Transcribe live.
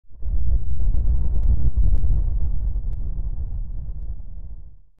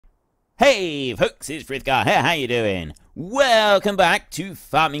Hey folks, it's Frithgar here, how you doing? Welcome back to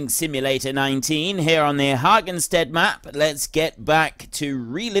Farming Simulator 19 here on the Hagenstedt map. Let's get back to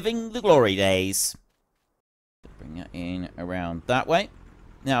reliving the glory days. Bring that in around that way.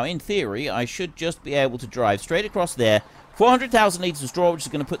 Now, in theory, I should just be able to drive straight across there. 400,000 litres of straw, which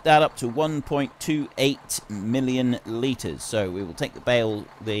is going to put that up to 1.28 million litres. So we will take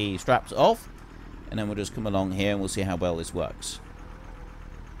the straps off, and then we'll just come along here and we'll see how well this works.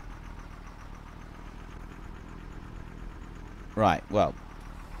 Right, well,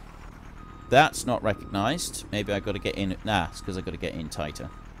 that's not recognised. Maybe I've got to get in. Nah, it's because I've got to get in tighter.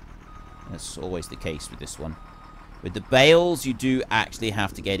 That's always the case with this one. With the bales, you do actually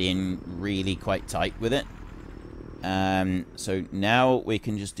have to get in really quite tight with it. So now we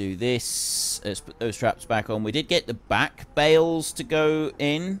can just do this. Let's put those straps back on. We did get the back bales to go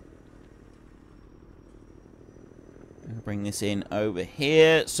in. Bring this in over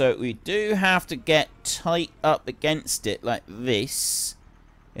here. So we do have to get tight up against it like this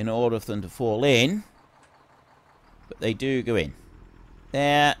in order for them to fall in. But they do go in.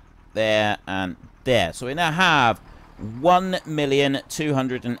 There, there, and there. So we now have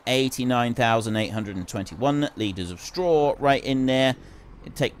 1,289,821 litres of straw right in there.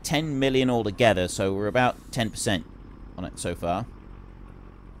 It'd take 10 million altogether, so we're about 10% on it so far.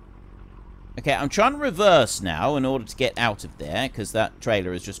 Okay, I'm trying to reverse now in order to get out of there, because that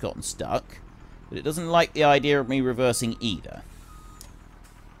trailer has just gotten stuck. But it doesn't like the idea of me reversing either.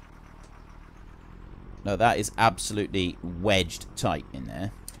 No, that is absolutely wedged tight in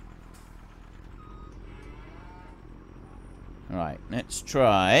there. Alright, let's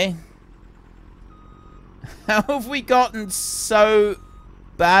try. How have we gotten so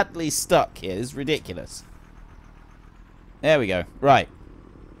badly stuck here? This is ridiculous. There we go. Right.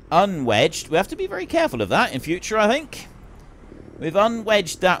 Unwedged. We have to be very careful of that in future, I think. We've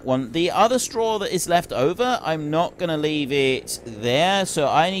unwedged that one. The other straw that is left over, I'm not going to leave it there. So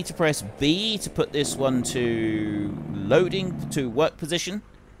I need to press B to put this one to loading, to work position.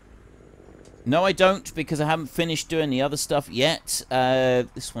 No, I don't, because I haven't finished doing the other stuff yet.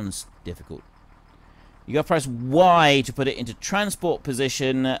 This one's difficult. You got to press Y to put it into transport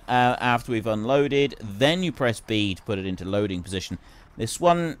position after we've unloaded. Then you press B to put it into loading position. This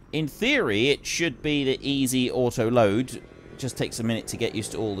one, in theory, it should be the easy auto load. It just takes a minute to get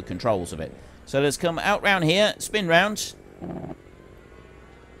used to all the controls of it. So let's come out round here, spin round.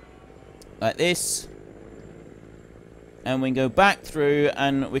 Like this. And we can go back through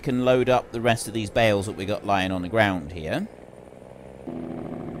and we can load up the rest of these bales that we got lying on the ground here.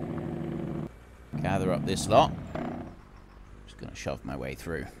 Gather up this lot. Just going to shove my way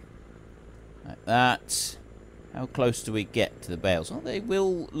through. Like that. How close do we get to the bales? Well, they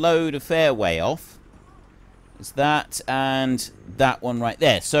will load a fair way off. It's that and that one right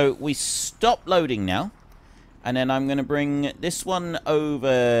there. So we stop loading now. And then I'm going to bring this one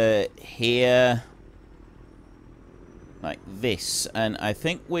over here. Like this. And I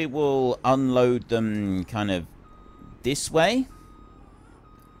think we will unload them kind of this way.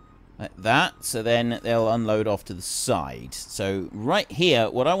 Like that. So then they'll unload off to the side. So right here,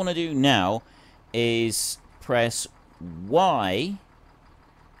 what I want to do now is press Y,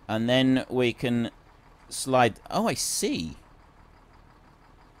 and then we can slide. Oh, I see.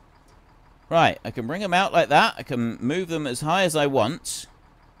 Right, I can bring them out like that. I can move them as high as I want.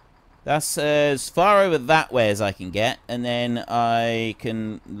 That's as far over that way as I can get, and then I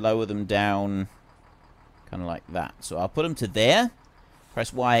can lower them down kind of like that. So I'll put them to there,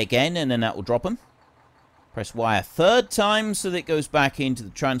 press Y again, and then that will drop them. Press Y a third time so that it goes back into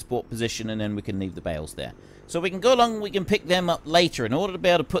the transport position, and then we can leave the bales there. So we can go along, we can pick them up later. In order to be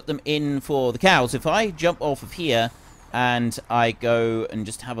able to put them in for the cows, if I jump off of here and I go and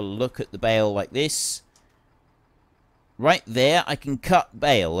just have a look at the bale like this, right there, I can cut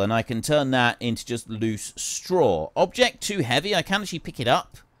bale, and I can turn that into just loose straw. Object too heavy, I can actually pick it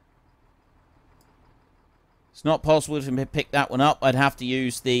up. It's not possible to pick that one up. I'd have to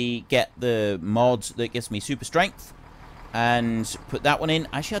use get the mod that gives me super strength and put that one in.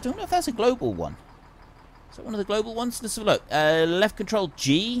 Actually, I don't know if that's a global one. Is that one of the global ones? Let's have a look. Left control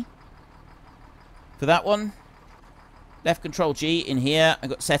G for that one. Left control G in here. I've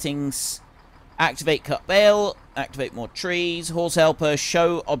got settings. Activate cut bale. Activate more trees. Horse helper.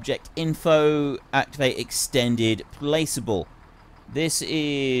 Show object info. Activate extended placeable. This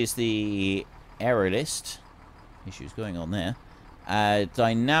is the error list. Issues going on there.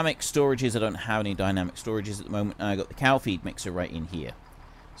 Dynamic storages. I don't have any dynamic storages at the moment. I got the cow feed mixer right in here.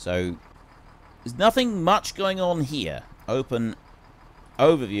 So there's nothing much going on here. Open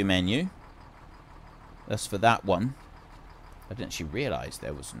overview menu. That's for that one. I didn't actually realise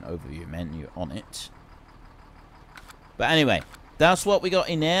there was an overview menu on it. But anyway, that's what we got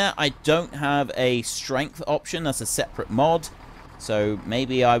in there. I don't have a strength option. That's a separate mod. So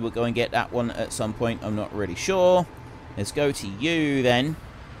maybe I will go and get that one at some point. I'm not really sure. Let's go to you then.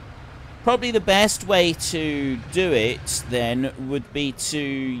 Probably the best way to do it then would be to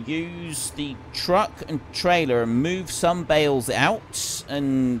use the truck and trailer and move some bales out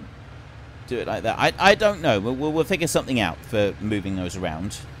and do it like that. I don't know. We'll figure something out for moving those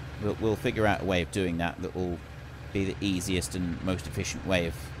around. We'll figure out a way of doing that that will be the easiest and most efficient way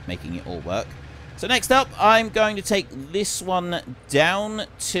of making it all work. So next up, I'm going to take this one down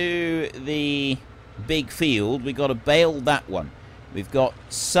to the big field. We've got to bale that one. We've got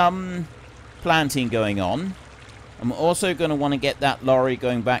some planting going on. I'm also going to want to get that lorry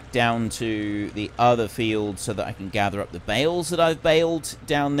going back down to the other field so that I can gather up the bales that I've baled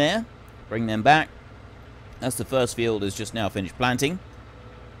down there. Bring them back. That's the first field is just now finished planting.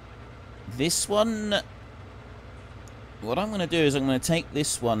 This one, what I'm going to do is I'm going to take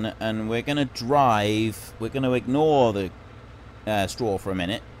this one and we're going to drive. We're going to ignore the straw for a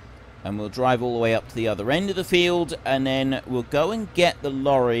minute. And we'll drive all the way up to the other end of the field, and then we'll go and get the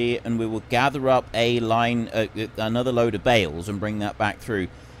lorry, and we will gather up a line, another load of bales, and bring that back through.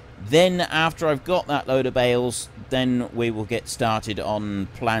 Then, after I've got that load of bales, then we will get started on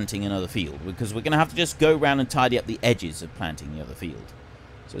planting another field, because we're going to have to just go around and tidy up the edges of planting the other field.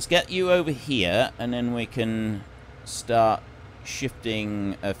 So let's get you over here, and then we can start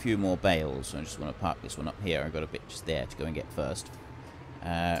shifting a few more bales. I just want to park this one up here. I've got a bit just there to go and get first.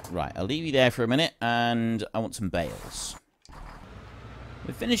 Right, I'll leave you there for a minute, and I want some bales.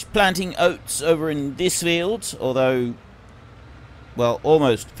 We've finished planting oats over in this field, although, well,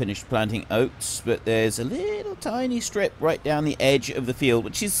 almost finished planting oats, but there's a little tiny strip right down the edge of the field,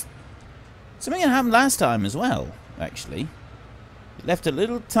 which is something that happened last time as well, actually. It left a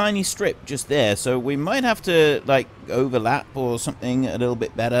little tiny strip just there, so we might have to, like, overlap or something a little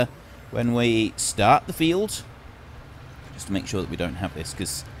bit better when we start the field. Just to make sure that we don't have this,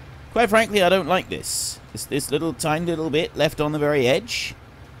 because quite frankly I don't like this. This little tiny little bit left on the very edge.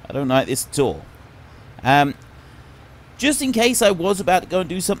 I don't like this at all. Just in case I was about to go and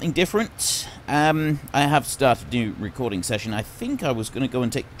do something different, I have started a new recording session. I think I was going to go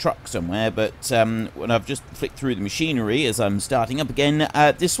and take the truck somewhere, but when I've just flicked through the machinery as I'm starting up again,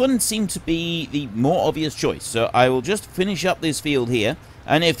 this one seemed to be the more obvious choice. So I will just finish up this field here.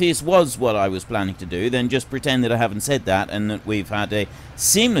 And if this was what I was planning to do, then just pretend that I haven't said that and that we've had a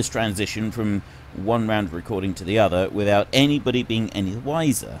seamless transition from one round of recording to the other without anybody being any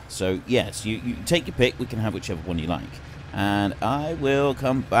wiser. So, yes, you take your pick. We can have whichever one you like. And I will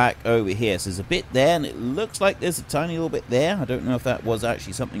come back over here. So there's a bit there, and it looks like there's a tiny little bit there. I don't know if that was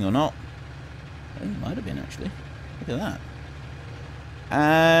actually something or not. It might have been, actually. Look at that.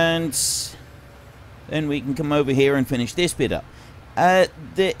 And then we can come over here and finish this bit up.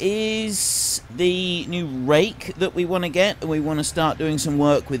 There is the new rake that we want to get, and we want to start doing some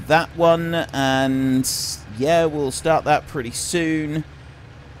work with that one, and yeah, we'll start that pretty soon.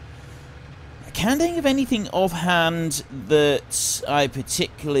 I can't think of anything offhand that I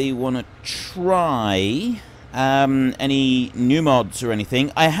particularly want to try, any new mods or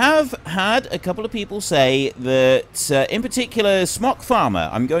anything. I have had a couple of people say that, in particular, Smock Farmer,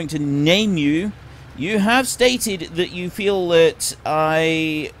 I'm going to name you. You have stated that you feel that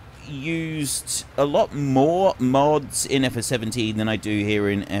I used a lot more mods in FS17 than I do here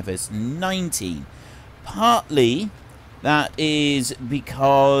in FS19. Partly, that is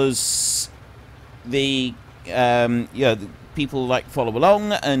because the people like follow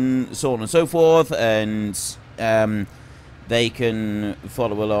along and so on and so forth, and they can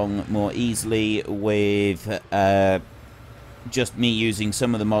follow along more easily with just me using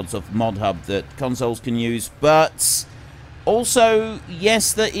some of the mods of ModHub that consoles can use. But also,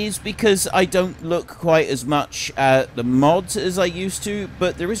 yes, that is because I don't look quite as much at the mods as I used to,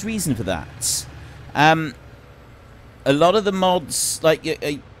 but there is reason for that. A lot of the mods, like,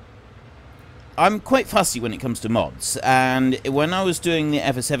 I'm quite fussy when it comes to mods, and when I was doing the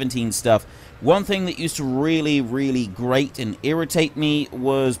FS17 stuff, one thing that used to really grate and irritate me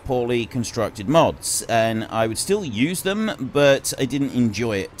was poorly constructed mods, and I would still use them, but I didn't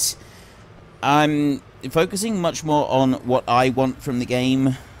enjoy it. I'm focusing much more on what I want from the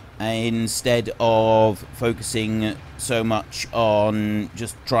game, instead of focusing so much on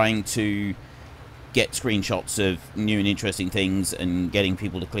just trying to get screenshots of new and interesting things and getting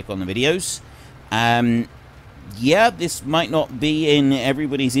people to click on the videos. Yeah, this might not be in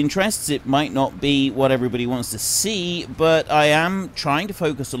everybody's interests, it might not be what everybody wants to see, but I am trying to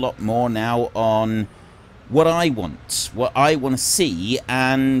focus a lot more now on what I want to see,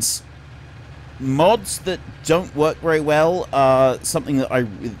 and mods that don't work very well are something that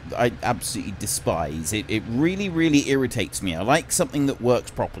I absolutely despise. It really, really irritates me. I like something that works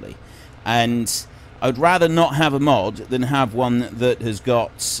properly, and I'd rather not have a mod than have one that has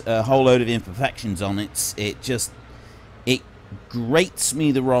got a whole load of imperfections on it. It grates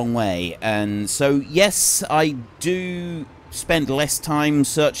me the wrong way. And so, yes, I do spend less time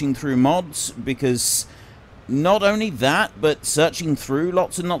searching through mods, because not only that, but searching through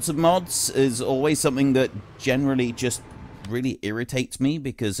lots and lots of mods is always something that generally just really irritates me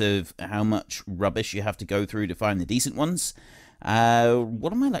because of how much rubbish you have to go through to find the decent ones.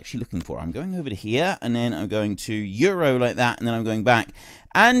 What am I actually looking for? I'm going over to here, and then I'm going to Euro like that, and then I'm going back.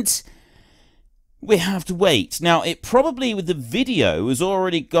 And we have to wait. Now, it probably, with the video, has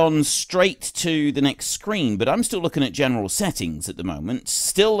already gone straight to the next screen, but I'm still looking at general settings at the moment.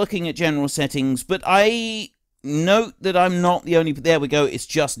 Still looking at general settings, but I note that I'm not the only... There we go, it's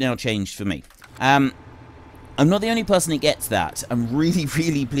just now changed for me. I'm not the only person that gets that. I'm really,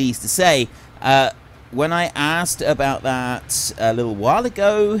 really pleased to say. When I asked about that a little while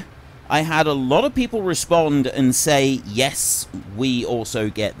ago, I had a lot of people respond and say, yes, we also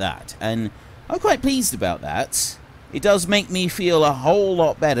get that. And I'm quite pleased about that. It does make me feel a whole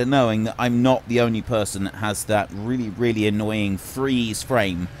lot better knowing that I'm not the only person that has that really, really annoying freeze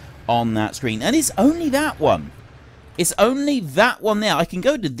frame on that screen. And it's only that one. It's only that one there. I can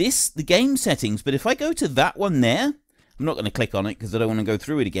go to the game settings, but if I go to that one there, I'm not going to click on it because I don't want to go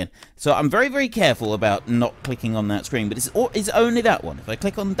through it again. So I'm very, very careful about not clicking on that screen, but it's only that one. If I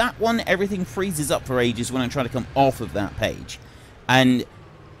click on that one, everything freezes up for ages when I try to come off of that page. And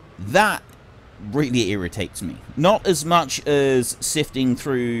that really irritates me. Not as much as sifting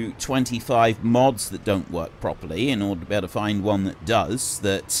through 25 mods that don't work properly in order to be able to find one that does,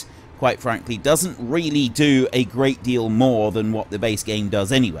 that quite frankly doesn't really do a great deal more than what the base game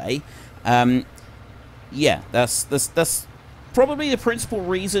does anyway. Yeah, that's probably the principal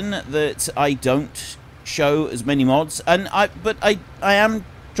reason that I don't show as many mods. And but I am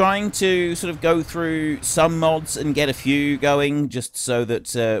trying to sort of go through some mods and get a few going, just so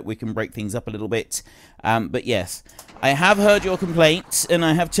that we can break things up a little bit. But yes, I have heard your complaints, and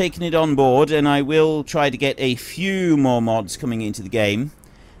I have taken it on board, and I will try to get a few more mods coming into the game.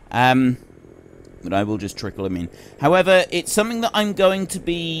 But I will just trickle them in. However, it's something that I'm going to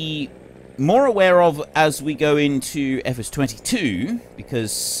be more aware of as we go into FS22,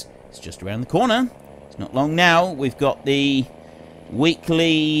 because it's just around the corner. It's not long now. We've got the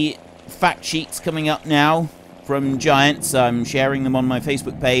weekly fact sheets coming up now from Giants. I'm sharing them on my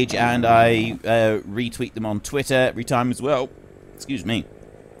Facebook page, and I retweet them on Twitter every time as well. Excuse me.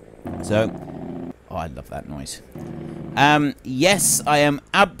 So, oh, I love that noise. Yes, I am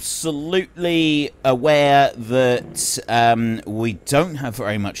absolutely aware that we don't have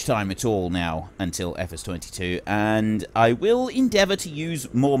very much time at all now until FS22, and I will endeavour to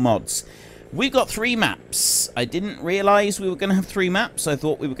use more mods. We've got 3 maps. I didn't realise we were going to have 3 maps. I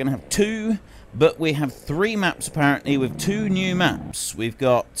thought we were going to have 2, but we have 3 maps apparently with 2 new maps. We've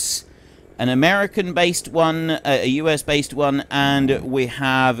got an American-based one, a US-based one, and we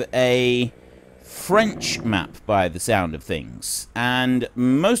have a French map by the sound of things. And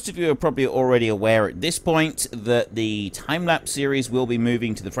most of you are probably already aware at this point that the time-lapse series will be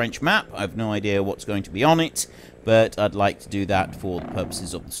moving to the French map. I have no idea what's going to be on it, but I'd like to do that for the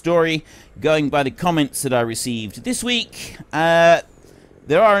purposes of the story. Going by the comments that I received this week,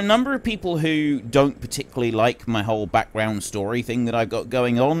 there are a number of people who don't particularly like my whole background story thing that I've got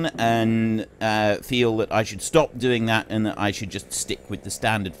going on, and feel that I should stop doing that and that I should just stick with the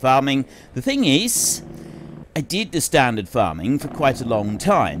standard farming. The thing is, I did the standard farming for quite a long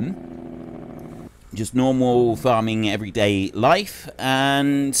time. Just normal farming, everyday life,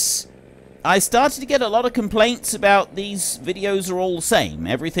 and I started to get a lot of complaints about these videos are all the same.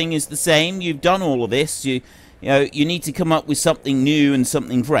 Everything is the same. You've done all of this. You know, you need to come up with something new and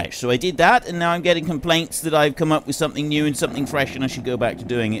something fresh. So I did that, and now I'm getting complaints that I've come up with something new and something fresh, and I should go back to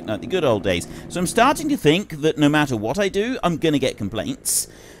doing it like the good old days. So I'm starting to think that no matter what I do, I'm going to get complaints.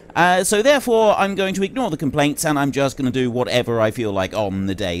 So therefore, I'm going to ignore the complaints, and I'm just going to do whatever I feel like on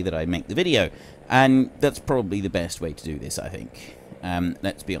the day that I make the video. And that's probably the best way to do this, I think.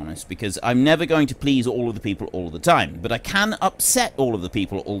 Let's be honest, because I'm never going to please all of the people all the time, but I can upset all of the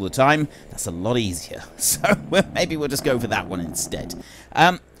people all the time. That's a lot easier, so well, maybe we'll just go for that one instead.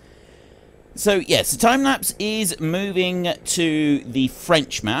 So yes, the time-lapse is moving to the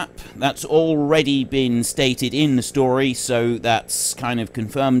French map. That's already been stated in the story, so that's kind of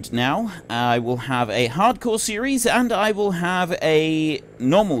confirmed now. I will have a hardcore series and I will have a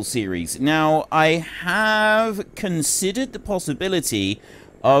normal series. Now, I have considered the possibility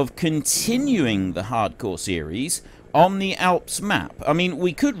of continuing the hardcore series on the Alps map. I mean,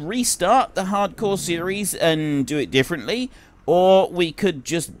 we could restart the hardcore series and do it differently, or we could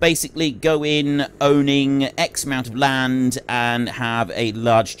just basically go in owning X amount of land and have a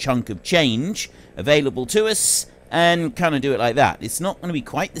large chunk of change available to us and kind of do it like that. It's not going to be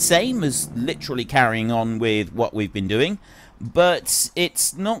quite the same as literally carrying on with what we've been doing, but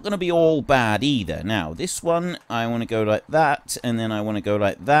it's not going to be all bad either. Now, this one, I want to go like that, and then I want to go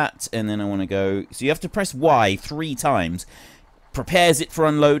like that, and then I want to go... So you have to press Y 3 times. Prepares it for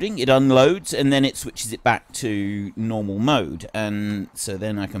unloading, it unloads, and then it switches it back to normal mode. And so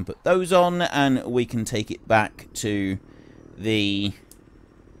then I can put those on, and we can take it back to the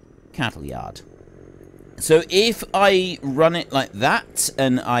cattle yard. So if I run it like that,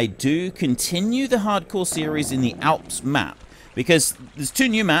 and I do continue the hardcore series in the Alps map, because there's 2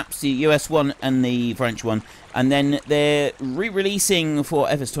 new maps, the US one and the French one, and then they're re-releasing for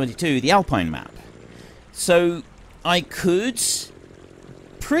FS22 the Alpine map. So I could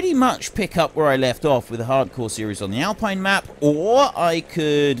pretty much pick up where I left off with a hardcore series on the Alpine map, or I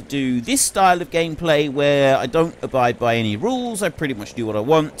could do this style of gameplay where I don't abide by any rules, I pretty much do what I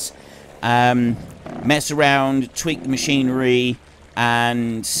want, mess around, tweak the machinery,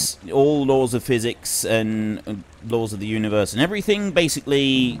 and all laws of physics and laws of the universe and everything,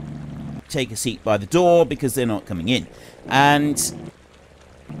 basically take a seat by the door because they're not coming in. And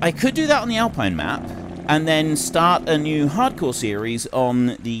I could do that on the Alpine map, and then start a new hardcore series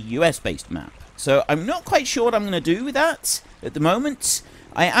on the US-based map. So I'm not quite sure what I'm going to do with that at the moment.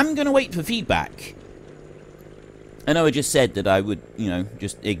 I am going to wait for feedback. I know I just said that I would, you know,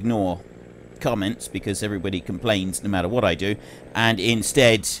 just ignore comments because everybody complains no matter what I do, and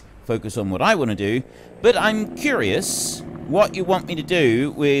instead focus on what I want to do. But I'm curious what you want me to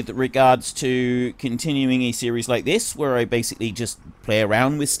do with regards to continuing a series like this, where I basically just play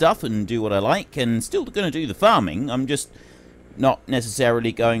around with stuff and do what I like, and still going to do the farming. I'm just not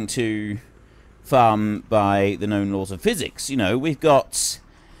necessarily going to farm by the known laws of physics. You know, we've got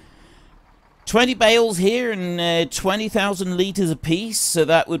 20 bales here and 20,000 litres apiece, so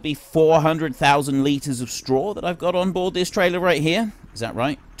that would be 400,000 litres of straw that I've got on board this trailer right here. Is that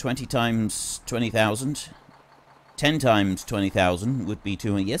right? 20 times 20,000. 10 times 20,000 would be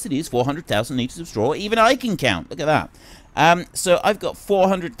 200. Yes, it is 400,000 litres of straw. Even I can count. Look at that. So I've got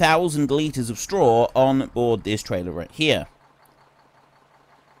 400,000 litres of straw on board this trailer right here.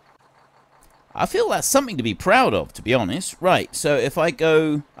 I feel that's something to be proud of, to be honest. Right, so if I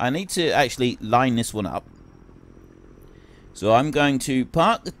go... I need to actually line this one up. So I'm going to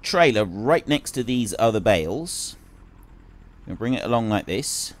park the trailer right next to these other bales. I'm going to bring it along like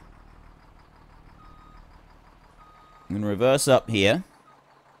this. I'm going to reverse up here.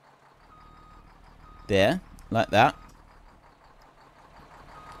 There, like that.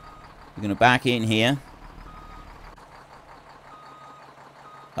 We're going to back in here.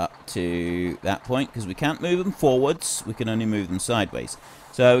 Up to that point, because we can't move them forwards. We can only move them sideways.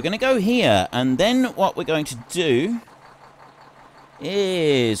 So we're going to go here, and then what we're going to do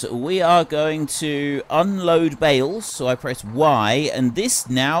is we are going to unload bales. So I press Y, and this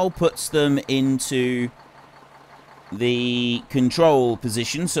now puts them into the control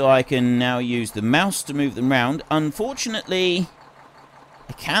position, so I can now use the mouse to move them around. Unfortunately,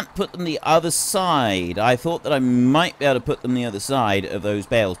 I can't put them the other side. I thought that I might be able to put them the other side of those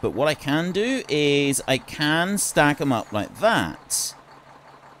bales, but what I can do is I can stack them up like that.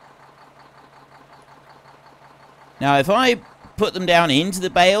 Now, if I put them down into the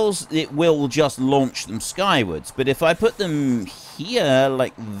bales, it will just launch them skywards, but if I put them here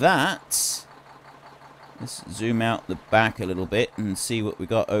like that... Let's zoom out the back a little bit and see what we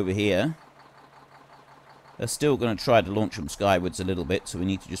got over here. They're still going to try to launch them skywards a little bit, so we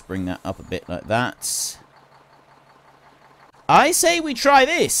need to just bring that up a bit like that. I say we try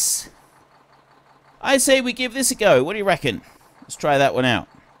this. I say we give this a go. What do you reckon? Let's try that one out.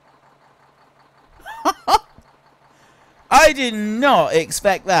 I did not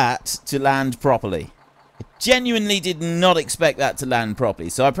expect that to land properly. I genuinely did not expect that to land properly.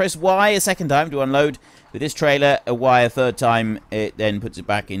 So I press Y a second time to unload. With this trailer, a Y a third time, it then puts it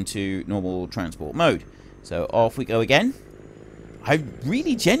back into normal transport mode. So off we go again. I'm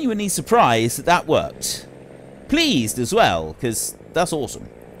really genuinely surprised that that worked. Pleased as well, because that's awesome.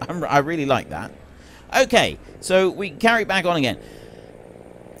 I really like that. Okay, so we carry it back on again.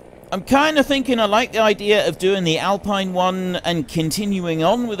 I'm kind of thinking I like the idea of doing the Alpine one and continuing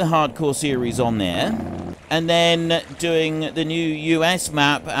on with the hardcore series on there. And then doing the new US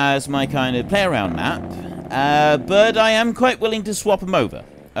map as my kind of play-around map. But I am quite willing to swap them over.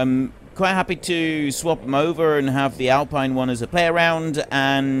 I'm quite happy to swap them over and have the Alpine one as a play-around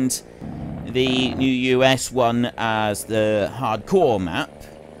and the new US one as the hardcore map.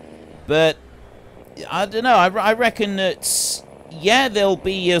 But I don't know, I reckon that, yeah, there'll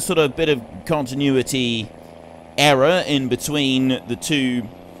be a sort of bit of continuity error in between the two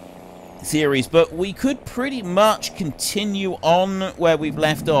series, but we could pretty much continue on where we've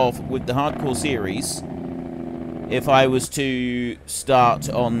left off with the hardcore series if I was to start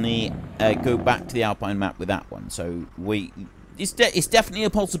on the go back to the Alpine map with that one. So it's definitely a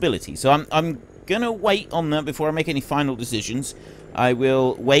possibility. So I'm gonna wait on that before I make any final decisions. I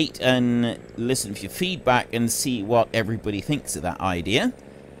will wait and listen to your feedback and see what everybody thinks of that idea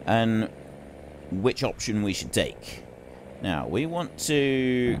and which option we should take. Now, we want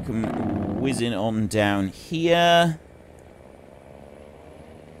to come whizzing on down here.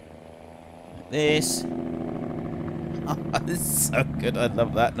 Like this. This is so good. I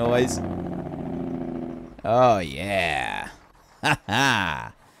love that noise. Oh, yeah.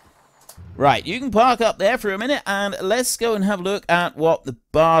 Ha-ha. Right, you can park up there for a minute, and let's go and have a look at what the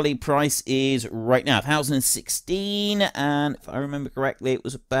barley price is right now. 1,016, and if I remember correctly, it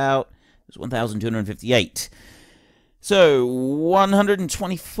was 1,258. So,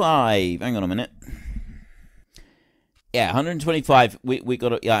 125. Hang on a minute. Yeah, 125. We got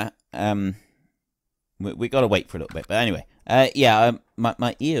to, yeah, we got to wait for a little bit. But anyway, yeah,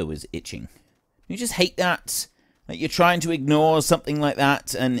 my ear was itching. You just hate that. Like you're trying to ignore something like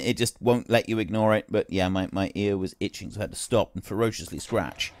that, and it just won't let you ignore it. But yeah, my ear was itching, so I had to stop and ferociously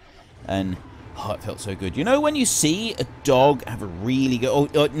scratch. And oh, it felt so good. You know when you see a dog have a really good... Oh,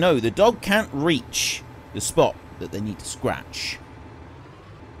 no, the dog can't reach the spot that they need to scratch.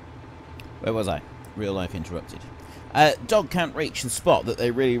 Where was I? Real life interrupted. Dog can't reach the spot that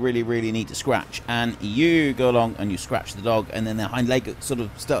they really need to scratch, and you go along and you scratch the dog, and then their hind leg sort of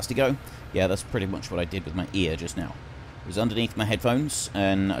starts to go. Yeah, that's pretty much what I did with my ear just now. It was underneath my headphones,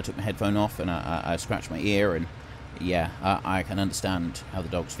 and I took my headphone off, and I scratched my ear, and yeah, I can understand how the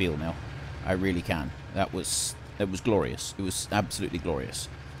dogs feel now. I really can. That was glorious. It was absolutely glorious.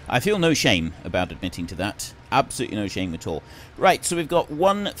 I feel no shame about admitting to that. Absolutely no shame at all. Right, so we've got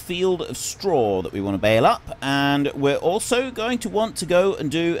one field of straw that we want to bale up, and we're also going to want to go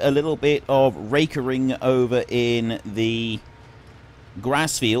and do a little bit of rakering over in the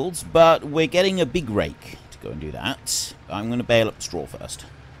grass fields, but we're getting a big rake to go and do that. I'm going to bale up the straw first.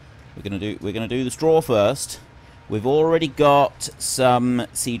 We're going to do the straw first. We've already got some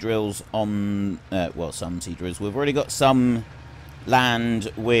seed drills on, well, some seed drills. We've already got some land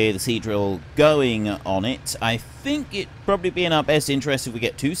with a seed drill going on it. I think it'd probably be in our best interest if we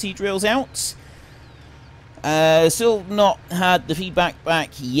get 2 seed drills out. Still not had the feedback back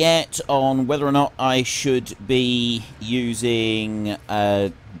yet on whether or not I should be using, you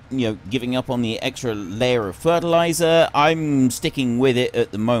know, giving up on the extra layer of fertilizer. I'm sticking with it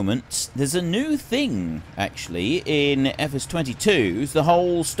at the moment. There's a new thing, actually, in FS22. It's the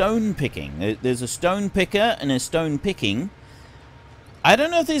whole stone picking. There's a stone picker and a stone picking. I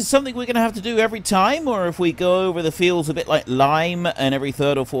don't know if this is something we're going to have to do every time, or if we go over the fields a bit like lime and every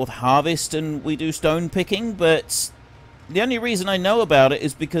 3rd or 4th harvest and we do stone picking, but the only reason I know about it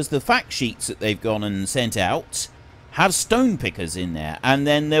is because the fact sheets that they've gone and sent out have stone pickers in there. And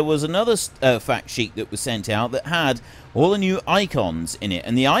then there was another fact sheet that was sent out that had all the new icons in it.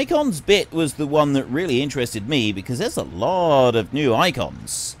 And the icons bit was the one that really interested me, because there's a lot of new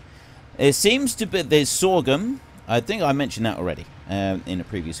icons. It seems to be, there's sorghum. I think I mentioned that already in a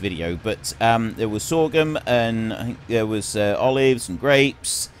previous video, but there was sorghum, and I think there was olives and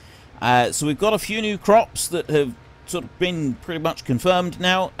grapes. So we've got a few new crops that have sort of been pretty much confirmed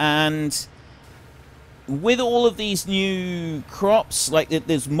now, and with all of these new crops, like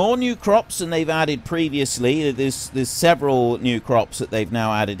there's more new crops than they've added previously. There's several new crops that they've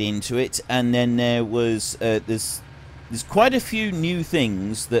now added into it, and then there was there's quite a few new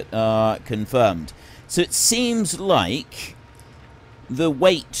things that are confirmed. So it seems like the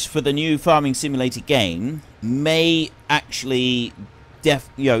wait for the new Farming Simulator game may actually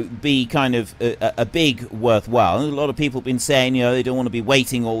be kind of a big worthwhile. A lot of people have been saying, you know, they don't want to be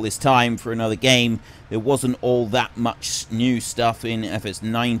waiting all this time for another game. There wasn't all that much new stuff in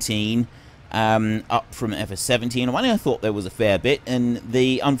FS19. up from FS17. I thought there was a fair bit, and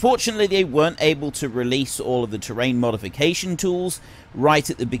unfortunately they weren't able to release all of the terrain modification tools right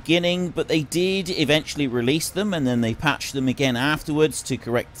at the beginning, but they did eventually release them, and then they patched them again afterwards to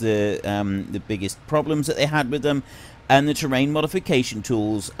correct the biggest problems that they had with them. And the terrain modification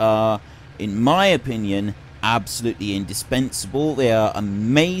tools are, in my opinion, absolutely indispensable. They are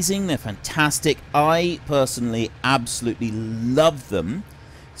amazing, they're fantastic. I personally absolutely love them.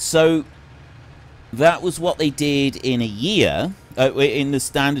 So that was what they did in a year, in the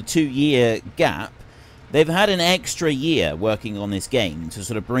standard 2-year gap. They've had an extra year working on this game to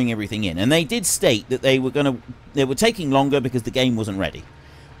sort of bring everything in, and they did state that they were taking longer because the game wasn't ready.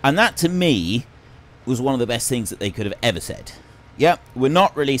 And that, to me, was one of the best things that they could have ever said. Yep, we're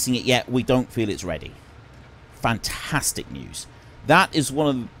not releasing it yet, we don't feel it's ready. Fantastic news. That is one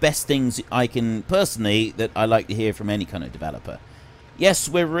of the best things I can personally that I like to hear from any kind of developer. Yes,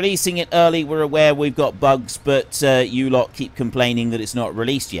 we're releasing it early, we're aware we've got bugs, but you lot keep complaining that it's not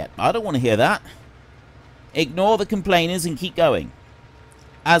released yet. I don't want to hear that. Ignore the complainers and keep going.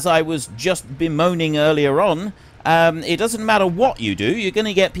 As I was just bemoaning earlier on, it doesn't matter what you do, you're going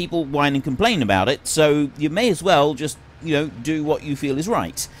to get people whine and complain about it, so you may as well just, you know, do what you feel is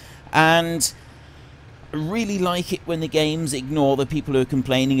right. And I really like it when the games ignore the people who are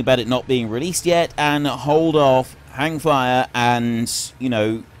complaining about it not being released yet and hold off, hang fire, and, you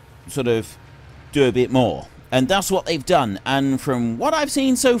know, sort of do a bit more. And that's what they've done. And from what I've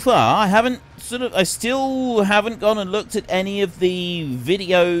seen so far, I still haven't gone and looked at any of the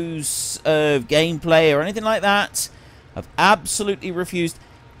videos of gameplay or anything like that. I've absolutely refused.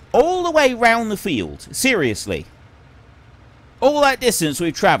 All the way round the field, seriously. All that distance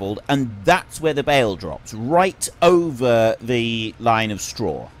we've travelled, and that's where the bale drops, right over the line of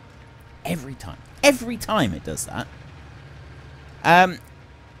straw. Every time. Every time it does that.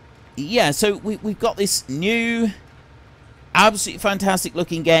 Yeah, so we've got this new, absolutely fantastic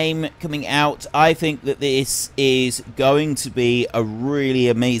looking game coming out. I think that this is going to be a really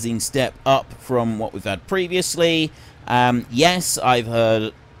amazing step up from what we've had previously. Yes, I've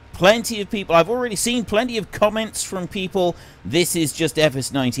heard plenty of people, I've already seen plenty of comments from people, this is just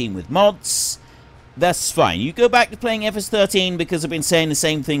FS19 with mods. That's fine. You go back to playing FS13 because I've been saying the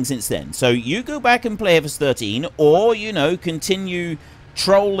same thing since then. So you go back and play FS13, or, you know, continue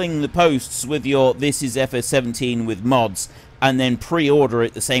trolling the posts with your this is FS17 with mods, and then pre-order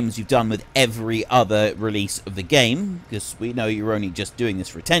it the same as you've done with every other release of the game, because we know you're only just doing this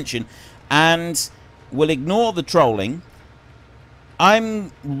for attention, and we'll ignore the trolling.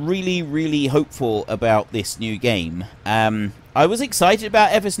 I'm really, really hopeful about this new game. I was excited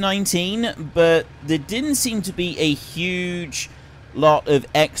about FS19, but there didn't seem to be a huge lot of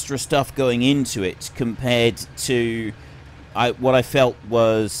extra stuff going into it compared to what I felt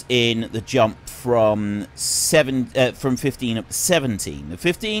was in the jump from 15 up to 17. The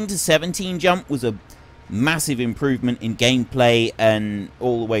 15 to 17 jump was a massive improvement in gameplay and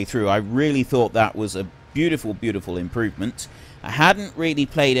all the way through. I really thought that was a beautiful, beautiful improvement. I hadn't really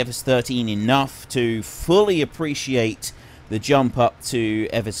played FS13 enough to fully appreciate the jump up to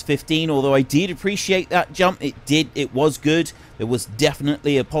FS15, although I did appreciate that jump. It was good. There was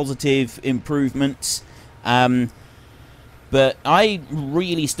definitely a positive improvement. But I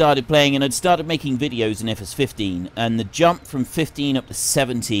really started playing, and I'd started making videos in FS15, and the jump from 15 up to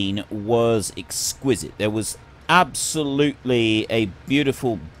 17 was exquisite. There was absolutely a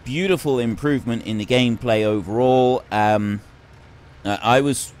beautiful, beautiful improvement in the gameplay overall. I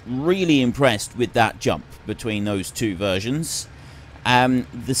was really impressed with that jump between those two versions.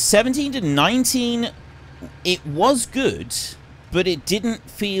 The 17 to 19, it was good, but it didn't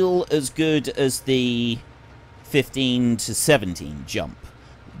feel as good as the 15 to 17 jump.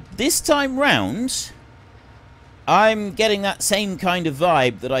 This time round, I'm getting that same kind of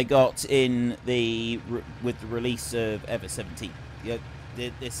vibe that I got in with the release of FS17.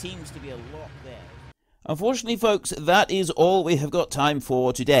 There seems to be a lot there. Unfortunately, folks, that is all we have got time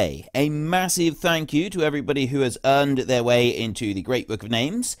for today. A massive thank you to everybody who has earned their way into the Great Book of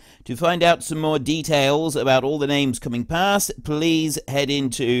Names. To find out some more details about all the names coming past, please head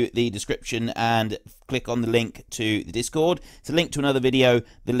into the description and click on the link to the Discord. It's a link to another video.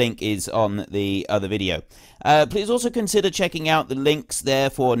 The link is on the other video. Please also consider checking out the links there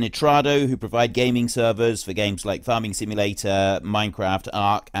for Nitrado, who provide gaming servers for games like Farming Simulator, Minecraft,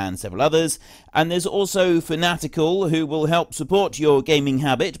 Ark, and several others. And there's also Fanatical, who will help support your gaming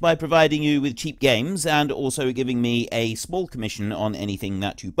habit by providing you with cheap games and also giving me a small commission on anything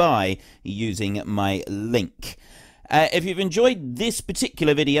that you buy using my link. If you've enjoyed this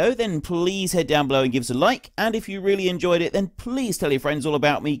particular video, then please head down below and give us a like. And if you really enjoyed it, then please tell your friends all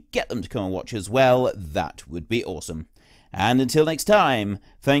about me. Get them to come and watch as well. That would be awesome. And until next time,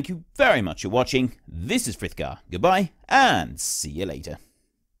 thank you very much for watching. This is Frithgar. Goodbye, and see you later.